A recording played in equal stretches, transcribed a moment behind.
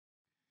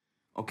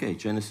Okay,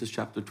 Genesis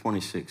chapter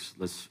 26.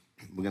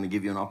 We're going to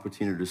give you an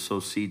opportunity to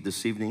sow seed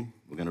this evening.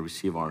 We're going to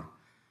receive our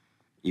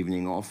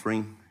evening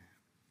offering.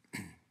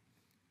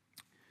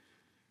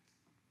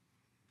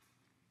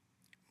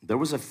 There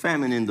was a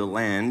famine in the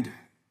land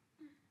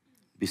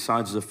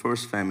besides the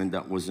first famine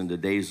that was in the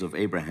days of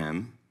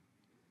Abraham.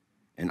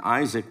 And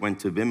Isaac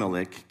went to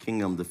Abimelech,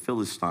 king of the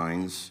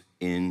Philistines,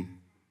 in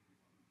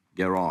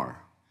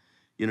Gerar.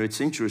 You know, it's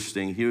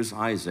interesting. Here's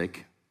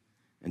Isaac,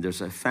 and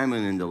there's a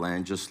famine in the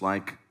land just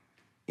like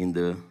in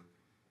the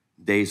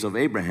days of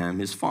Abraham,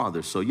 his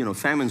father. So, you know,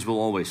 famines will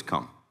always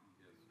come,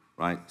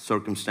 right?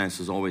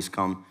 Circumstances always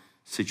come.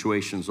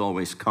 Situations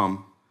always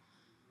come.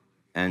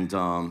 And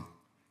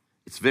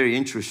it's very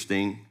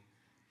interesting,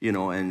 you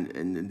know,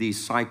 and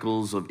these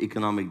cycles of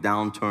economic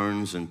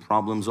downturns and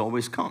problems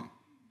always come.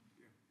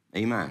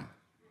 Amen.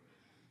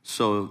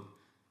 So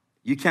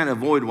you can't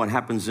avoid what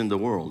happens in the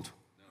world.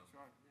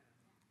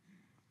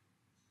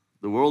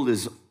 The world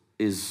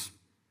is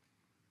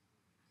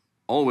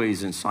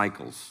always in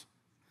cycles.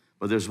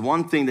 But there's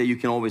one thing that you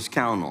can always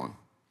count on.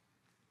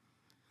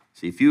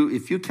 See, if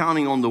you're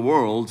counting on the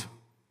world,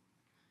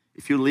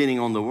 if you're leaning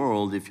on the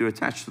world, if you're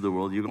attached to the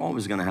world, you're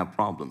always going to have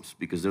problems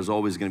because there's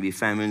always going to be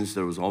famines.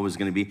 There was always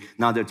going to be,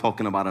 now they're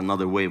talking about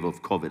another wave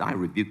of COVID. I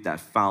rebuke that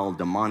foul,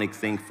 demonic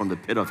thing from the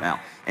pit of hell.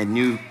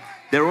 And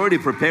they're already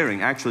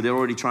preparing. Actually, they're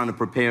already trying to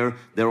prepare.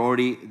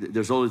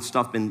 There's all this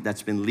stuff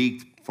that's been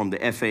leaked from the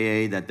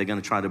FAA that they're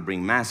going to try to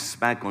bring masks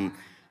back on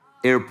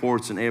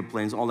airports and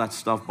airplanes, all that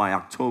stuff by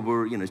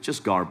October. You know, it's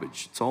just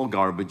garbage. It's all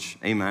garbage.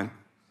 Amen.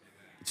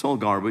 It's all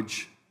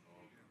garbage.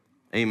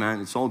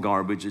 Amen. It's all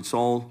garbage. It's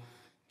all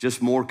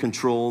just more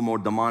control, more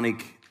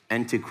demonic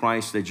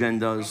antichrist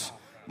agendas,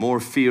 more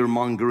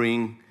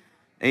fear-mongering.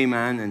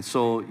 Amen. And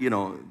so, you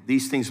know,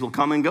 these things will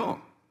come and go.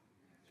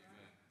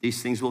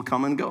 These things will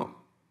come and go.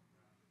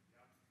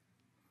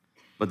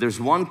 But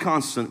there's one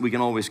constant we can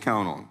always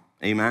count on.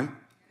 Amen.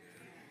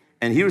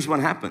 And here's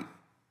what happened.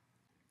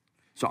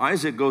 So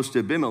Isaac goes to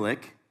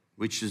Abimelech,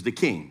 which is the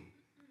king.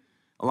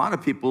 A lot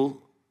of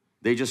people,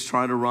 they just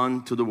try to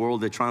run to the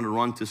world. They're trying to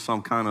run to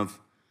some kind of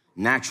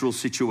natural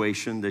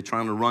situation. They're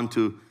trying to run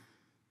to,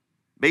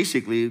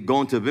 basically,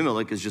 going to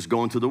Abimelech is just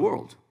going to the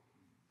world.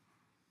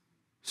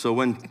 So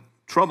when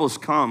troubles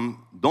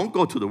come, don't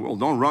go to the world.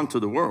 Don't run to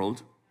the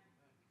world.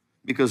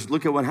 Because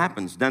look at what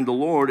happens. Then the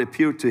Lord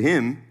appeared to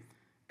him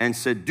and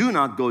said, do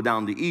not go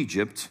down to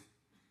Egypt.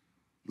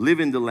 Live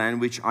in the land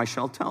which I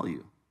shall tell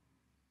you.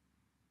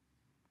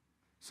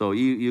 So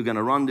you're going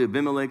to run to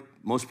Abimelech.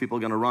 Most people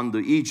are going to run to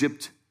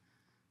Egypt.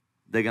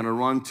 They're going to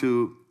run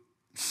to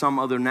some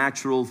other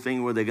natural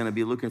thing where they're going to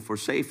be looking for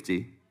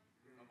safety,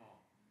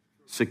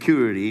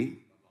 security.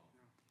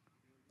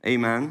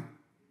 Amen.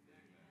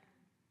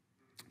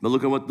 But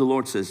look at what the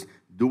Lord says.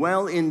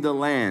 Dwell in the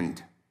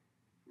land.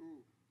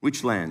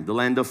 Which land? The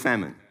land of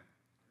famine.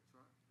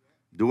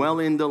 Dwell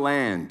in the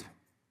land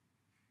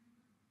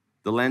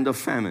of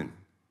famine.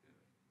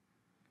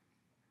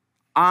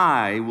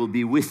 I will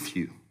be with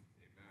you.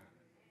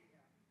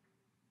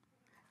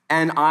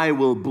 And I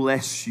will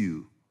bless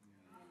you.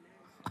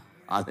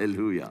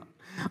 Hallelujah.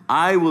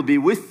 I will be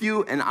with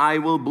you and I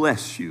will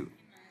bless you.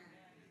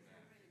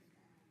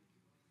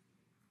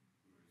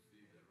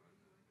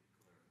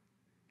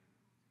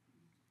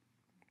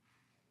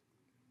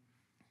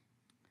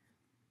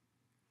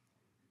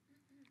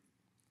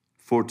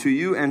 For to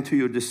you and to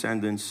your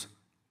descendants,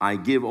 I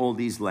give all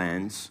these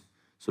lands.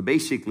 So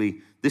basically,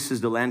 this is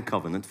the land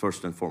covenant,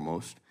 first and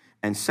foremost.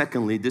 And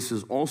secondly, this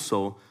is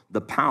also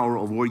the power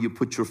of where you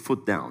put your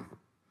foot down,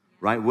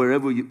 right?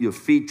 Wherever your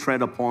feet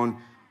tread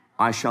upon,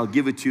 I shall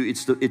give it to you.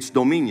 It's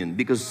dominion.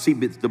 Because see,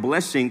 the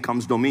blessing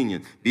comes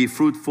dominion. Be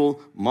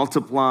fruitful,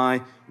 multiply,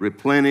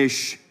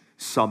 replenish,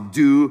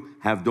 subdue,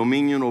 have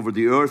dominion over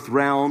the earth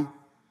realm.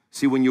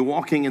 See, when you're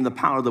walking in the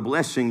power of the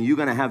blessing, you're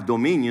going to have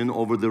dominion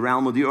over the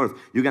realm of the earth.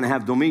 You're going to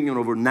have dominion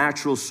over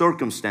natural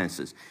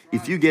circumstances.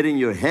 If you get in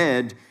your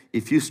head,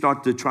 if you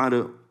start to try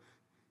to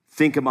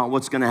think about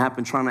what's going to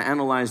happen, trying to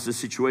analyze the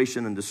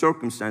situation and the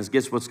circumstance,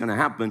 guess what's going to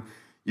happen?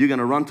 You're going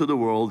to run to the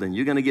world and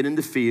you're going to get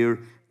into fear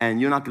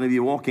and you're not going to be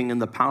walking in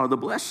the power of the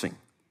blessing.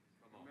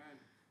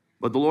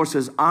 But the Lord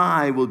says,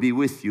 I will be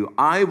with you.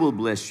 I will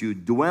bless you.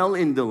 Dwell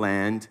in the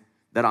land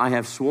that I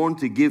have sworn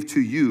to give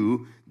to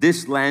you.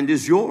 This land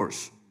is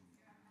yours.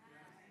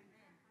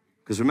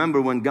 Because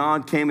remember, when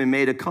God came and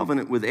made a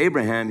covenant with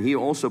Abraham, he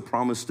also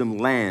promised him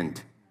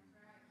land.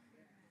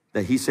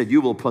 That he said,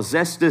 you will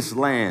possess this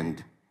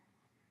land.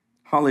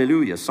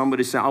 Hallelujah.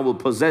 Somebody say, I will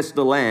possess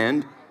the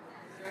land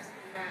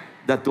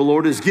that the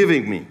Lord is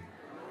giving me.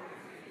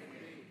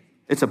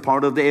 It's a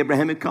part of the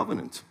Abrahamic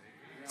covenant.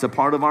 It's a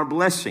part of our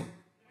blessing.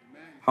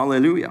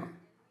 Hallelujah.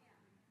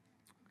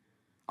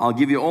 I'll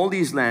give you all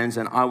these lands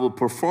and I will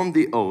perform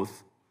the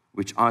oath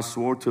which I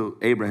swore to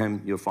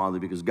Abraham, your father,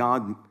 because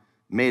God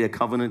made a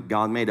covenant,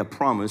 God made a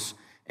promise,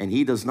 and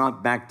he does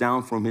not back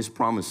down from his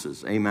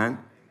promises. Amen.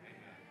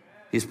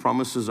 His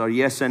promises are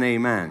yes and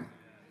amen.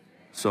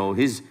 So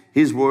his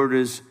word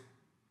does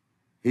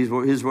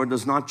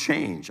not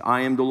change.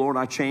 I am the Lord,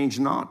 I change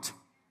not.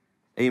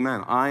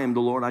 Amen. I am the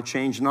Lord, I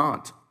change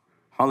not.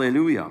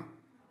 Hallelujah.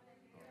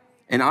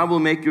 And I will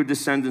make your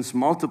descendants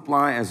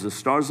multiply as the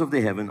stars of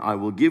the heaven. I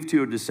will give to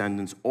your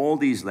descendants all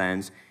these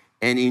lands,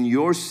 and in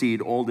your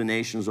seed all the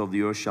nations of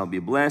the earth shall be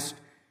blessed,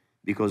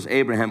 because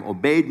Abraham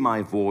obeyed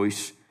my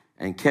voice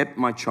and kept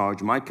my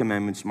charge, my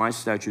commandments, my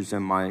statutes,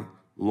 and my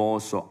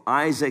laws. So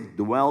Isaac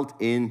dwelt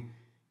in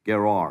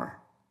Gerar.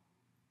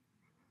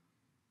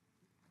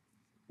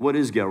 What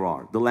is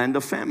Gerar? The land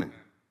of famine.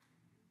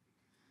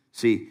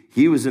 See,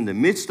 he was in the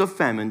midst of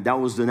famine. That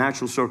was the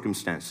natural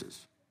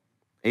circumstances.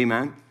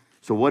 Amen.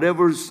 So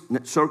whatever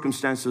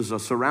circumstances are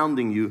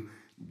surrounding you,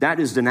 that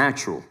is the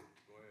natural.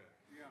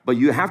 But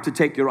you have to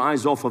take your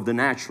eyes off of the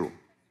natural.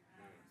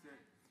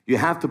 You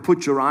have to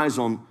put your eyes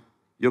on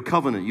your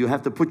covenant. You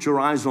have to put your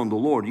eyes on the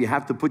Lord. You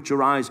have to put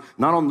your eyes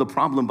not on the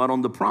problem, but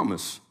on the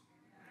promise.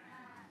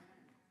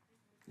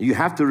 You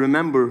have to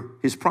remember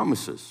His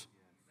promises.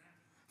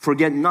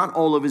 Forget not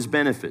all of His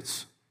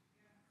benefits.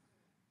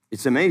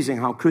 It's amazing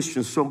how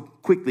Christians so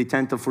quickly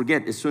tend to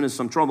forget. As soon as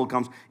some trouble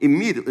comes,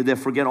 immediately they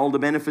forget all the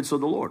benefits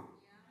of the Lord.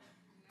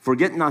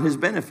 Forget not His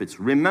benefits.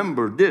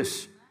 Remember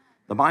this.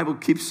 The Bible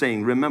keeps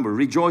saying, remember,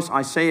 rejoice.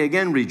 I say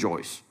again,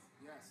 rejoice.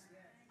 Yes.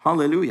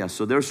 Hallelujah.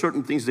 So there are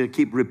certain things that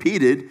keep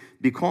repeated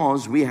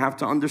because we have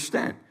to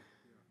understand.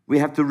 We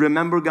have to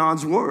remember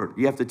God's word.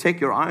 You have to take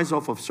your eyes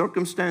off of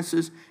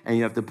circumstances and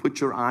you have to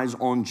put your eyes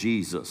on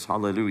Jesus.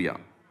 Hallelujah.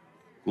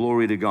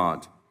 Glory to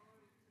God.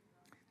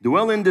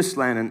 Dwell in this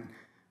land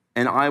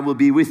and I will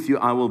be with you.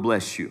 I will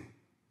bless you.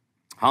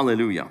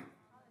 Hallelujah.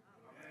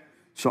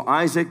 So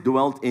Isaac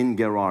dwelt in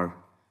Gerar.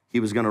 He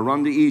was going to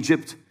run to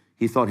Egypt.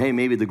 He thought, hey,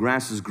 maybe the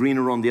grass is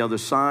greener on the other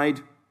side.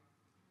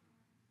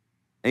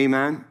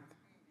 Amen.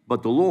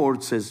 But the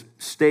Lord says,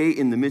 stay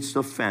in the midst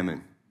of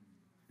famine,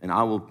 and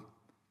I will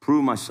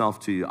prove myself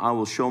to you. I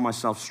will show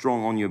myself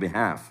strong on your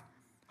behalf.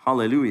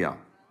 Hallelujah. Amen.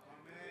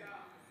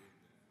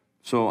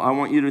 So I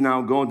want you to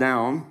now go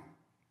down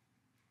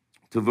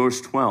to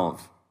verse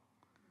 12.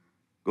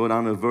 Go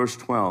down to verse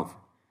 12.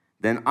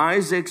 Then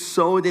Isaac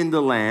sowed in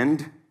the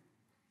land.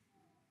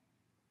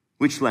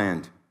 Which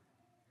land?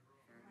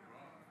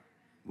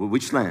 Well,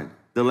 which land?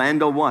 The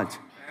land of what?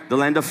 The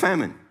land of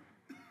famine.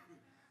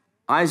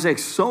 Isaac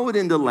sowed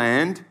in the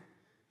land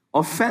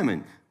of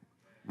famine.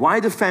 Why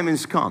do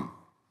famines come?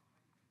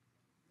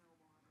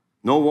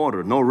 No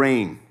water, no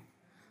rain.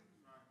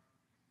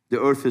 The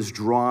earth is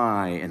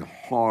dry and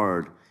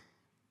hard.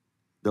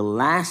 The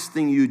last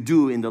thing you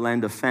do in the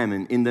land of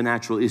famine, in the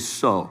natural, is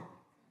sow.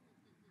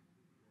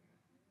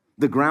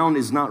 The ground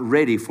is not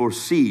ready for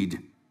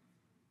seed.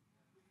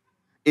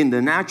 In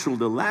the natural,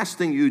 the last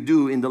thing you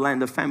do in the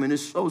land of famine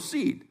is sow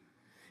seed.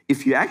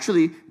 If you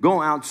actually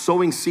go out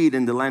sowing seed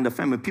in the land of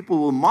famine, people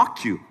will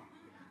mock you.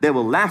 They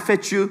will laugh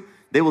at you.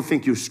 They will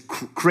think you're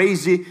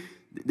crazy.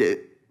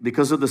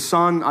 Because of the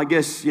son, I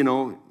guess,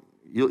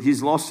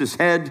 he's lost his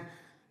head.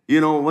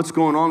 What's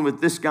going on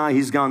with this guy?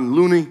 He's gone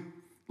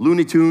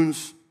Looney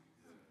Tunes,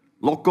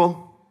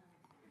 loco,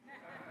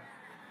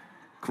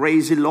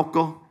 crazy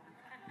loco,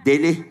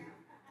 deli.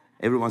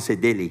 Everyone say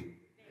deli.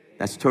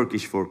 That's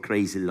Turkish for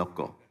crazy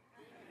loco.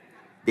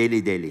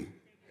 Deli.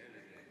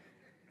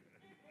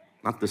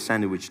 Not the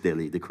sandwich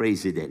deli, the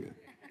crazy deli.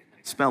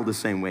 Spelled the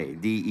same way,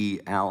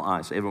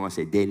 D-E-L-I. So everyone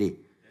say deli.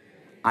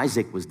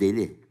 Isaac was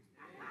deli.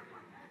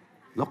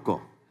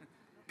 Loco.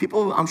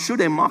 People, I'm sure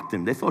they mocked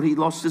him. They thought he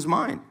lost his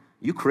mind.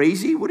 You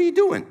crazy? What are you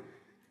doing?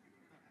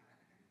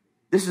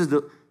 This is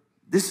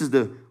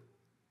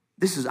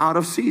out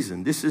of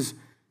season. This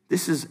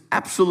is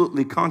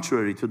absolutely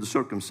contrary to the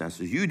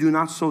circumstances. You do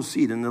not sow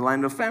seed in the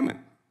land of famine.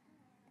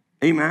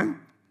 Amen.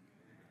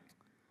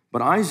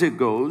 But Isaac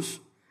goes,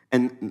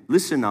 and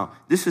listen now,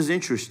 this is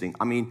interesting.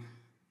 I mean,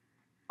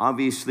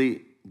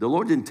 obviously, the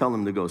Lord didn't tell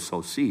him to go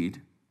sow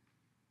seed,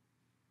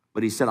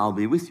 but He said, I'll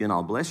be with you and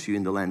I'll bless you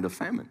in the land of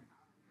famine.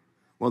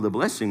 Well, the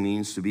blessing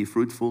means to be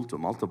fruitful, to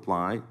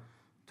multiply,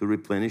 to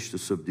replenish, to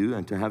subdue,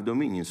 and to have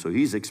dominion. So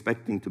he's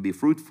expecting to be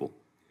fruitful.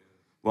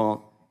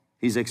 Well,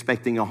 he's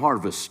expecting a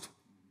harvest.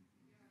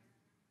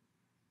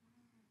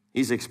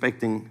 He's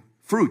expecting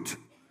fruit.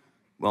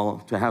 Well,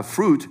 to have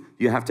fruit,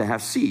 you have to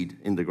have seed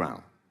in the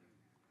ground.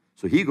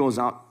 So he goes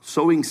out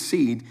sowing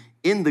seed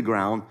in the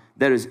ground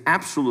that is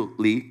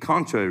absolutely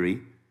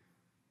contrary.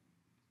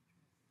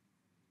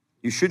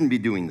 You shouldn't be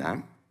doing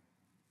that.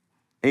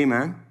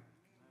 Amen.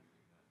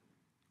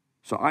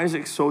 So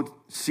Isaac sowed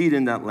seed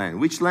in that land.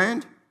 Which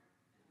land?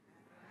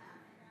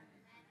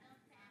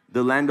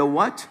 The land of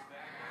what?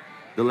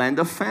 The land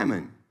of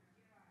famine.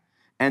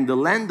 And the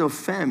land of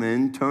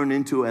famine turned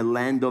into a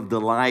land of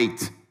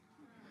delight.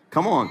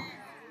 Come on.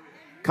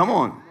 Come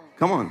on.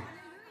 Come on.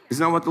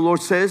 Isn't that what the Lord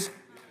says?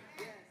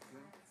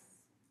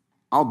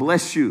 I'll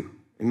bless you.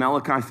 In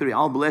Malachi 3,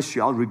 I'll bless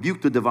you. I'll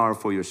rebuke the devourer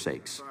for your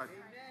sakes.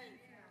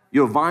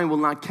 Your vine will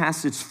not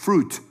cast its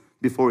fruit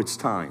before its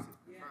time.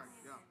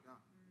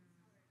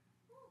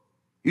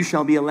 You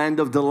shall be a land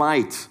of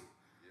delight.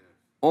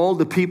 All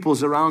the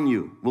peoples around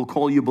you will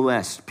call you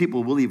blessed.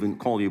 People will even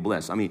call you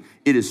blessed. I mean,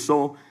 it is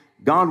so.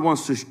 God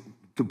wants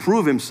to to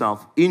prove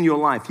himself in your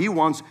life. He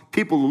wants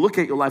people to look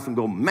at your life and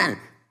go, man,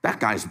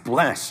 that guy's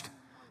blessed.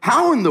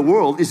 How in the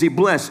world is he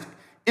blessed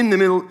in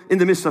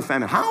the midst of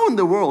famine? How in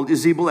the world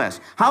is he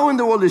blessed? How in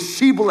the world is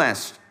she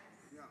blessed?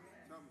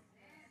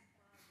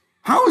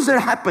 How is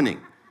that happening?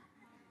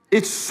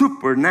 It's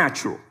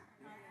supernatural.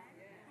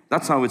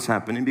 That's how it's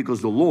happening,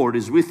 because the Lord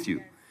is with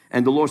you.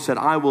 And the Lord said,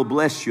 I will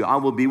bless you. I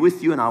will be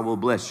with you and I will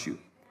bless you.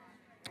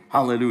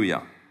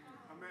 Hallelujah.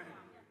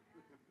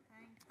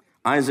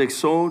 Isaac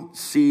sowed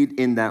seed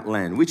in that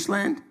land. Which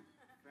land?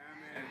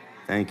 Famine.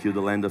 Thank you, the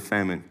land of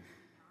famine.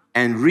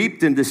 And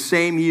reaped in the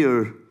same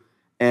year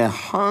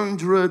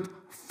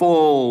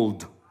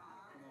 100-fold.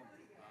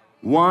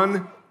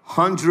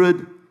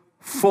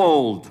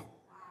 100-fold.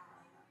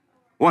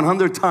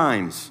 100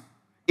 times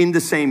in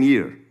the same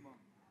year.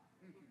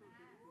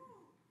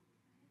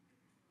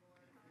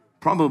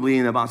 Probably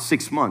in about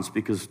 6 months,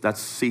 because that's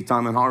seed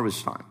time and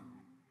harvest time.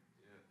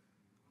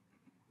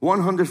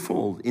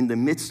 100-fold in the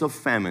midst of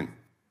famine.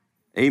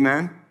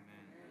 Amen?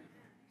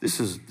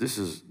 This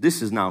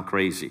is now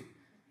crazy.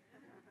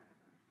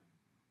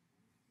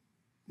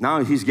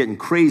 Now he's getting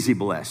crazy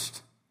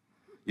blessed.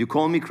 You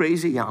call me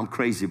crazy? Yeah, I'm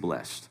crazy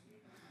blessed.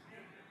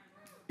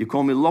 You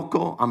call me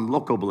loco? I'm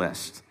loco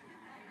blessed.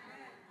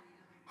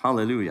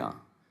 Hallelujah.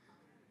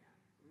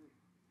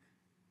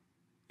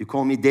 You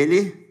call me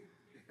deli?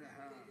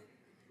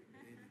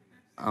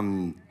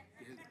 I'm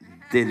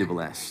deli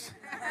blessed.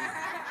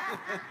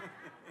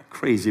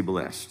 Crazy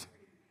blessed.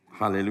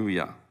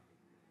 Hallelujah.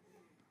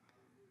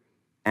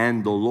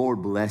 And the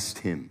Lord blessed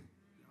him.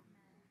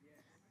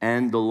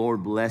 And the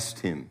Lord blessed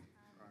him.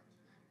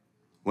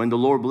 When the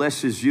Lord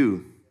blesses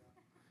you,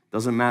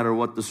 doesn't matter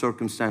what the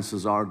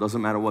circumstances are,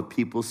 doesn't matter what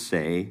people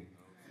say.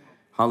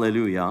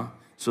 Hallelujah.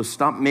 So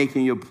stop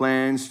making your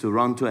plans to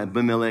run to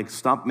Abimelech.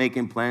 Stop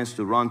making plans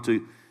to run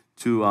to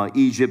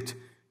Egypt.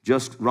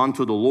 Just run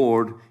to the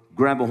Lord.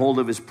 Grab a hold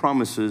of his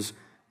promises.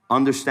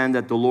 Understand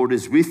that the Lord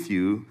is with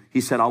you. He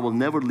said, I will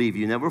never leave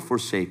you, never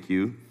forsake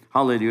you.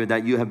 Hallelujah.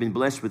 That you have been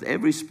blessed with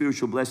every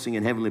spiritual blessing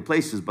in heavenly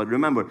places. But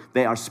remember,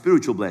 they are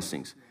spiritual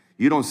blessings.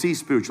 You don't see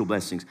spiritual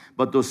blessings.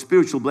 But those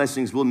spiritual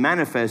blessings will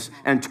manifest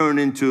and turn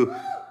into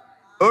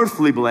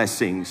earthly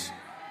blessings.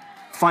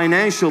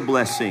 Financial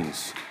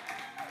blessings.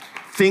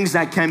 Things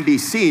that can be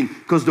seen.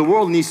 Because the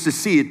world needs to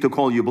see it to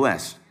call you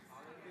blessed.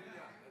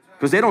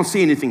 Because they don't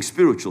see anything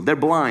spiritual. They're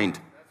blind.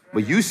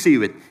 But you see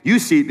it. You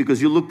see it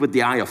because you look with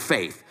the eye of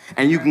faith.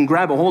 And you can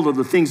grab a hold of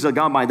the things of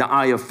God by the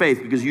eye of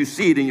faith, because you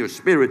see it in your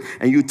spirit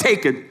and you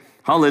take it.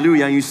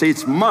 Hallelujah. And you say,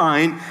 it's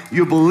mine.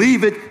 You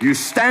believe it. You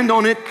stand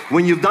on it.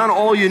 When you've done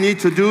all you need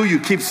to do, you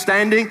keep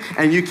standing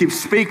and you keep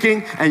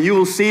speaking, and you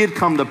will see it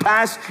come to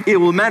pass. It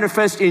will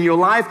manifest in your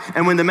life.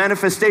 And when the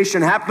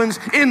manifestation happens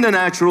in the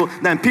natural,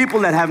 then people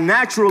that have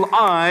natural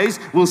eyes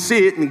will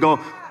see it and go,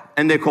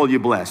 and they call you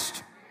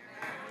blessed.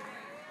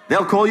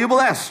 They'll call you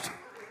blessed.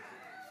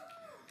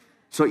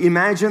 So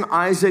imagine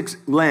Isaac's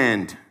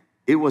land.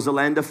 It was a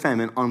land of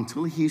famine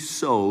until he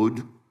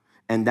sowed.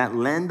 And that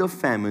land of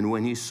famine,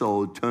 when he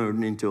sowed,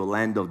 turned into a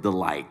land of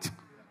delight.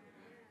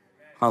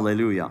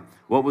 Hallelujah.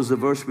 What was the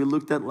verse we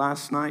looked at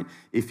last night?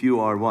 If you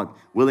are what?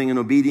 Willing and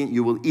obedient,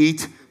 you will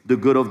eat the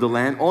good of the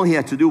land. All he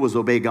had to do was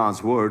obey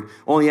God's word.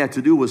 All he had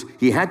to do was,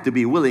 he had to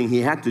be willing.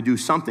 He had to do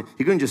something.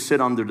 He couldn't just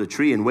sit under the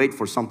tree and wait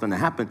for something to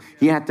happen.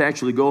 He had to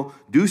actually go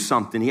do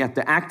something. He had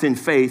to act in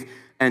faith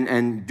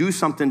and do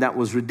something that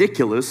was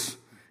ridiculous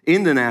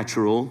in the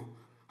natural.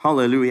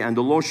 Hallelujah. And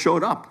the Lord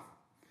showed up.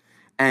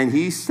 And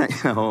he spent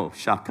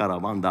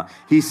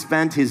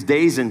his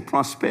days in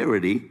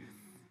prosperity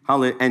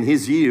and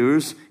his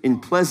years in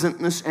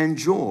pleasantness and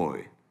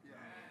joy.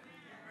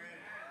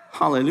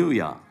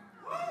 Hallelujah.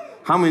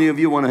 How many of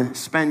you want to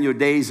spend your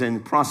days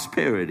in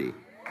prosperity?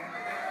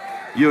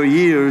 Your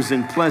years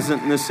in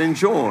pleasantness and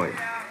joy.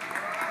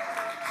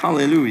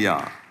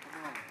 Hallelujah.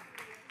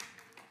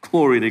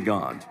 Glory to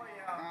God.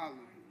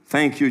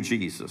 Thank you,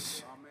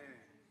 Jesus.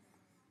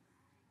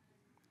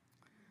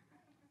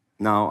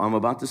 Now, I'm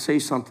about to say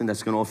something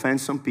that's going to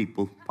offend some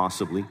people,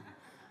 possibly.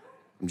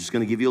 I'm just going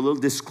to give you a little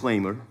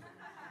disclaimer.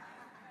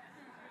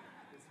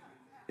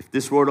 If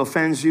this word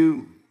offends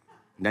you,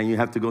 then you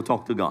have to go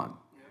talk to God.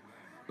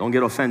 Don't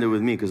get offended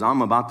with me, because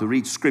I'm about to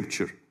read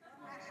scripture.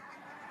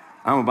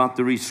 I'm about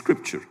to read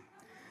scripture.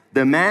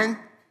 The man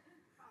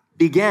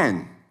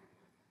began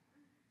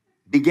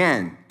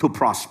to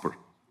prosper.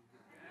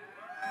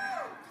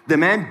 The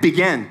man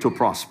began to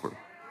prosper.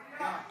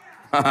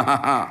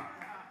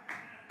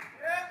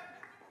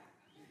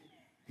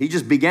 He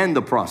just began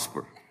to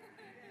prosper.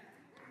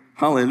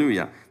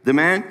 Hallelujah. The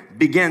man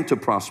began to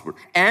prosper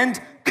and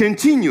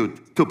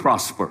continued to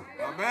prosper.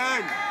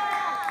 Amen.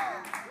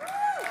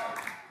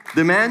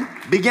 The man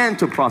began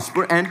to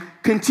prosper and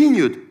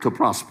continued to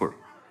prosper.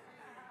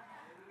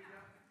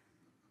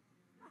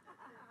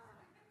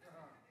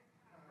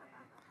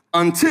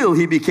 Until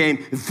he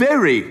became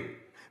very,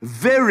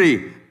 very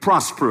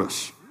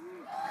prosperous.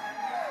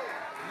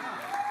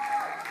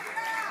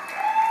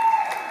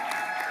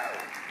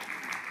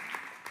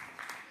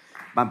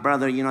 But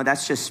brother, you know,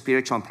 that's just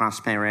spiritual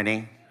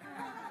prosperity.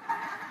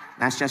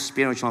 That's just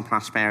spiritual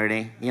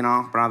prosperity. You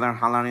know, brother,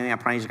 hallelujah,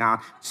 praise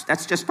God.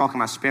 That's just talking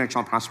about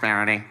spiritual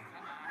prosperity.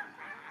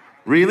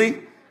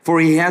 Really? For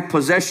he had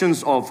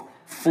possessions of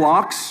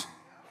flocks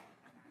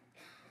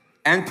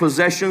and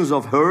possessions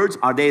of herds.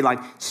 Are they like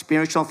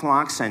spiritual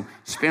flocks and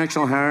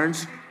spiritual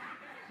herds?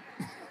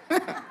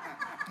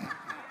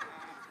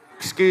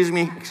 Excuse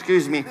me.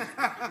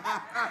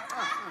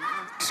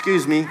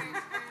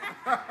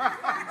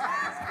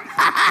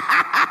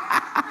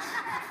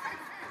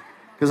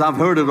 Because I've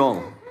heard it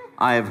all.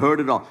 I have heard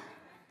it all.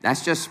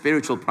 That's just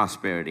spiritual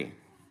prosperity.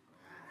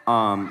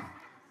 Let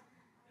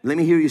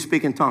me hear you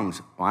speak in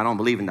tongues. Oh, I don't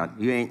believe in that.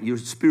 You're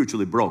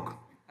spiritually broke.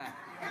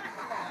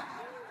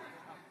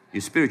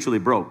 You're spiritually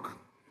broke.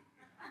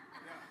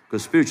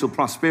 Because spiritual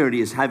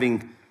prosperity is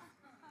having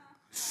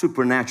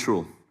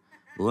supernatural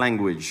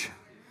language.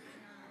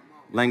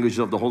 Language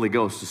of the Holy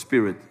Ghost, the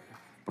Spirit.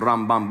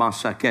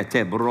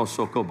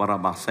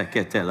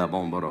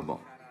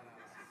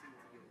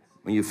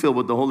 When you fill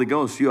with the Holy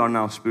Ghost, you are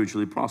now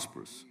spiritually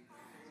prosperous.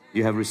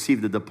 You have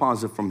received a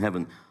deposit from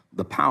heaven.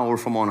 The power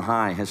from on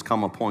high has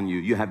come upon you.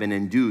 You have been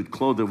endued,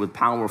 clothed with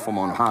power from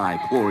on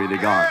high. Glory to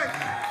God.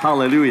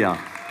 Hallelujah.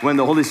 When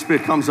the Holy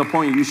Spirit comes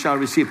upon you, you shall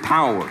receive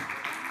power,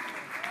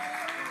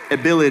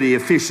 ability,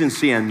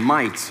 efficiency, and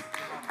might.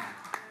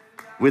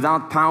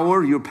 Without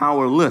power, you're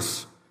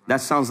powerless.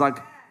 That sounds like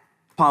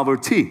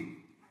poverty.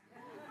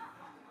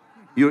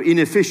 You're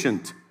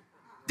inefficient,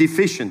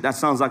 deficient. That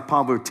sounds like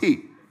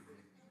poverty.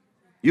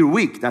 You're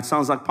weak. That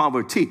sounds like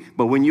poverty.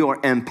 But when you are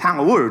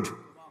empowered,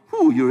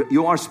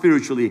 you are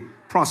spiritually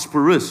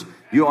prosperous.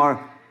 You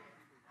are.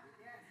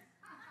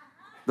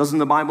 Doesn't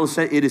the Bible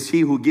say it is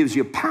He who gives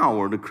you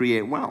power to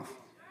create wealth?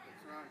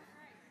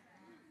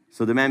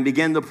 So the man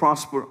began to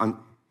prosper, and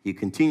he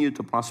continued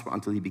to prosper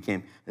until he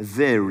became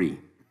very,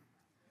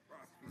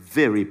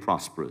 very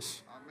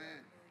prosperous.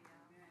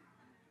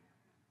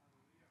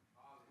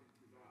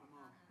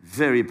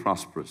 Very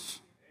prosperous.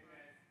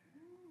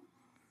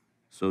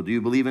 So do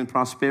you believe in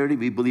prosperity?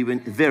 We believe in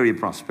very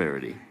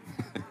prosperity.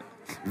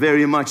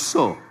 Very much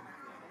so.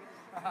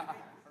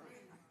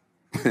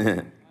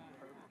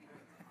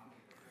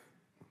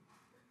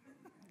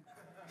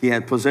 He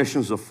had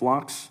possessions of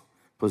flocks,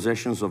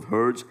 possessions of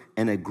herds,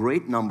 and a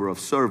great number of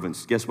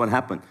servants. Guess what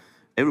happened?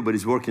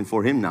 Everybody's working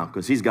for him now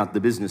because he's got the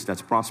business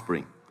that's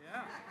prospering.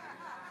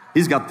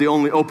 He's got the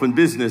only open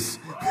business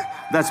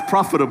that's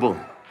profitable.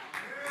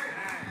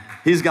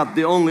 He's got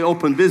the only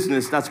open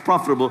business that's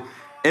profitable.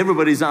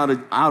 Everybody's out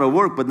of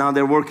work, but now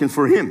they're working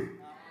for him.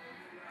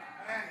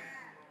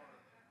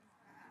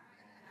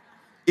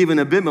 Even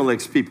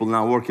Abimelech's people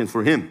now working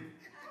for him.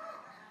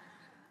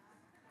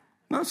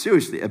 No,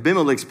 seriously,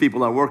 Abimelech's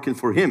people are working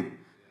for him.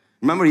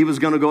 Remember, he was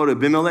going to go to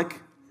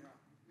Abimelech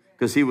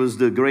because he was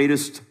the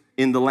greatest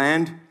in the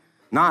land.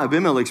 Now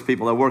Abimelech's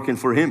people are working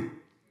for him.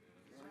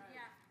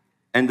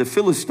 And the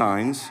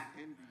Philistines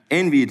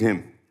envied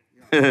him.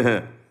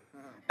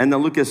 And now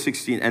look at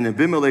 16. And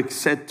Abimelech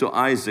said to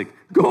Isaac,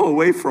 "Go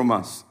away from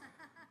us,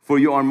 for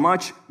you are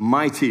much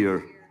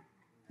mightier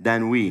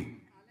than we."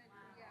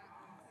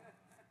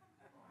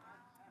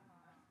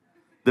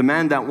 The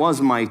man that was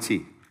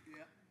mighty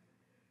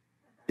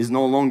is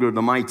no longer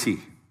the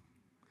mighty.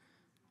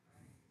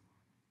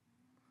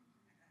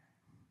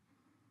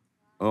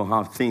 Oh,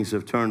 how things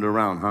have turned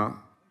around, huh?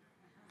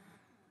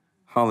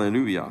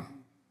 Hallelujah.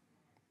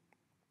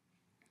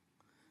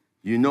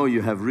 You know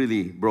you have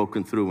really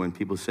broken through when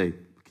people say,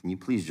 "Can you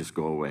please just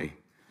go away?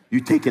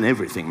 You've taken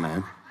everything,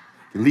 man.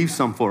 Leave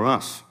some for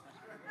us."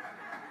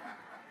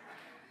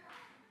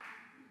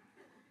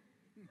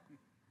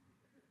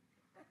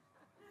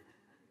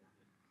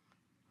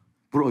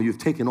 Bro, you've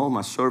taken all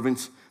my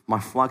servants, my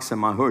flocks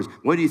and my herds.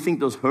 Where do you think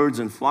those herds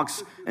and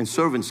flocks and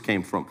servants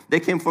came from?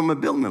 They came from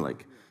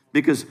Abimelech.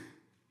 Because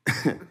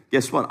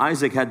guess what?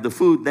 Isaac had the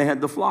food, they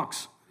had the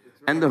flocks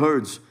and the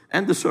herds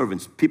and the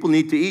servants. People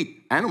need to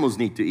eat. Animals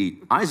need to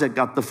eat. Isaac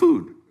got the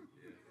food.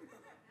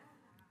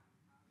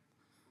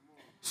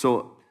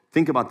 So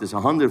think about this.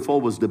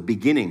 100-fold was the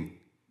beginning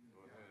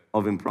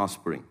of him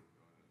prospering.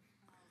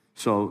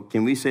 So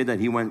can we say that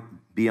he went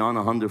beyond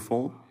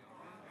 100-fold?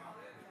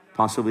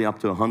 Possibly up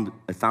to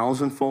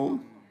 1,000-fold?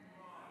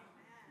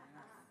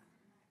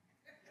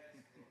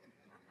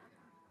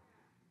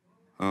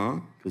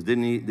 Because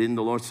didn't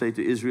the Lord say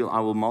to Israel, "I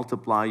will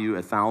multiply you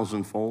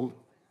 1,000-fold"?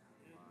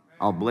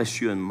 I'll bless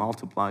you and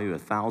multiply you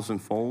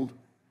 1,000-fold.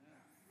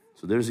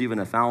 So there's even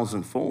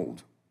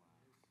 1,000-fold.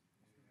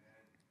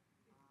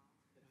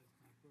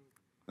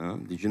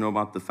 Did you know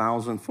about the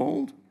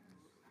 1,000-fold?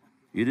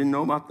 You didn't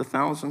know about the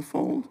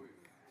 1,000-fold?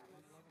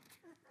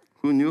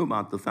 Who knew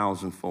about the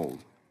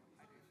 1,000-fold?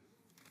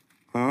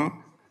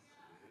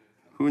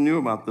 Who knew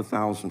about the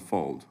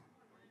 1,000-fold?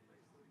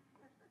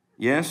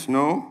 Yes?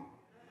 No?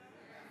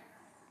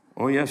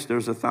 Oh yes,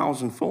 there's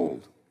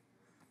 1,000-fold.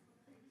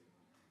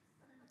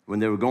 When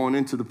they were going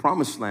into the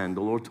promised land,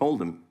 the Lord told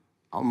them,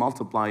 "I'll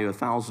multiply you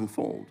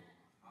 1,000-fold."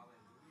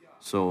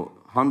 So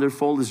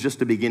 100-fold is just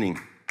the beginning.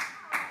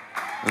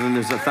 And then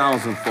there's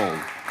 1,000-fold.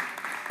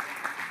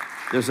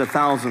 There's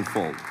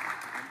 1,000-fold.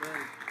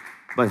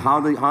 But how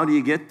do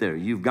you get there?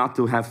 You've got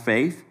to have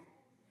faith.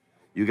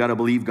 You got to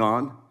believe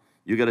God.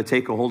 You got to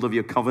take a hold of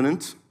your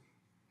covenant.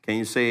 Can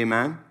you say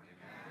amen? Amen.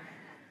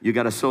 You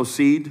got to sow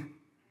seed.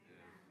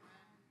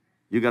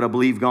 You got to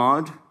believe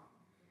God.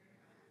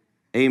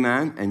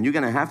 Amen. And you're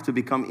going to have to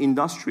become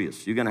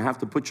industrious. You're going to have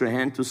to put your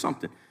hand to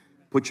something.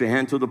 Put your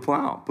hand to the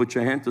plow. Put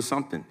your hand to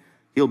something.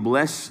 He'll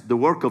bless the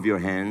work of your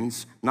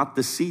hands, not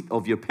the seat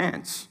of your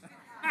pants.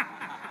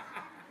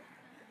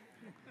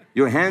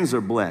 Your hands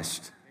are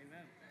blessed.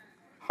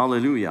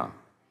 Hallelujah.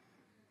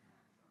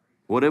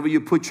 Whatever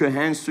you put your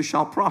hands to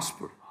shall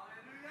prosper.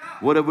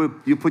 Whatever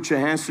you put your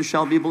hands to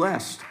shall be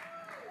blessed.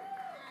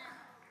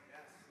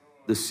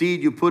 The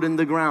seed you put in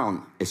the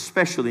ground,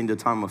 especially in the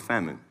time of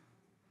famine,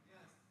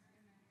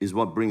 is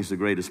what brings the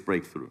greatest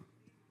breakthrough.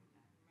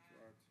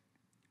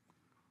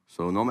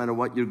 So no matter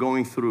what you're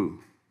going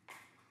through,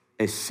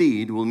 a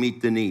seed will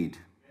meet the need.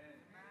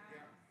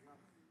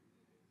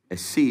 A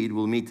seed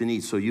will meet the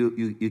need. So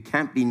you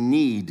can't be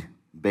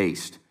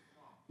need-based.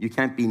 You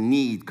can't be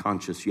need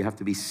conscious. You have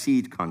to be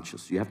seed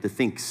conscious. You have to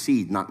think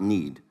seed, not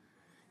need.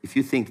 If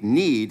you think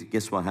need,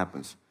 guess what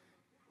happens?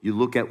 You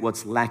look at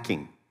what's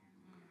lacking.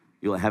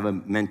 You'll have a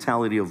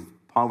mentality of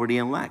poverty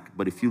and lack.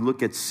 But if you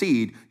look at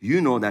seed,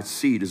 you know that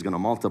seed is going to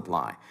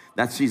multiply.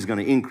 That seed is going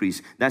to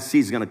increase. That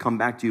seed is going to come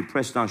back to you,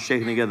 pressed down,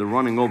 shaken together,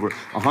 running over.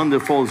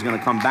 100-fold is going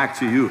to come back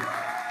to you.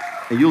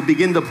 And you'll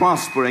begin to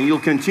prosper, and you'll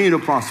continue to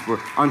prosper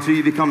until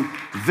you become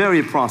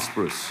very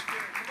prosperous.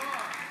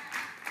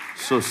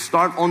 So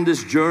start on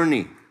this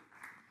journey.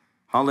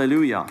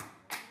 Hallelujah.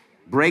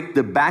 Break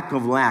the back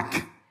of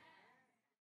lack.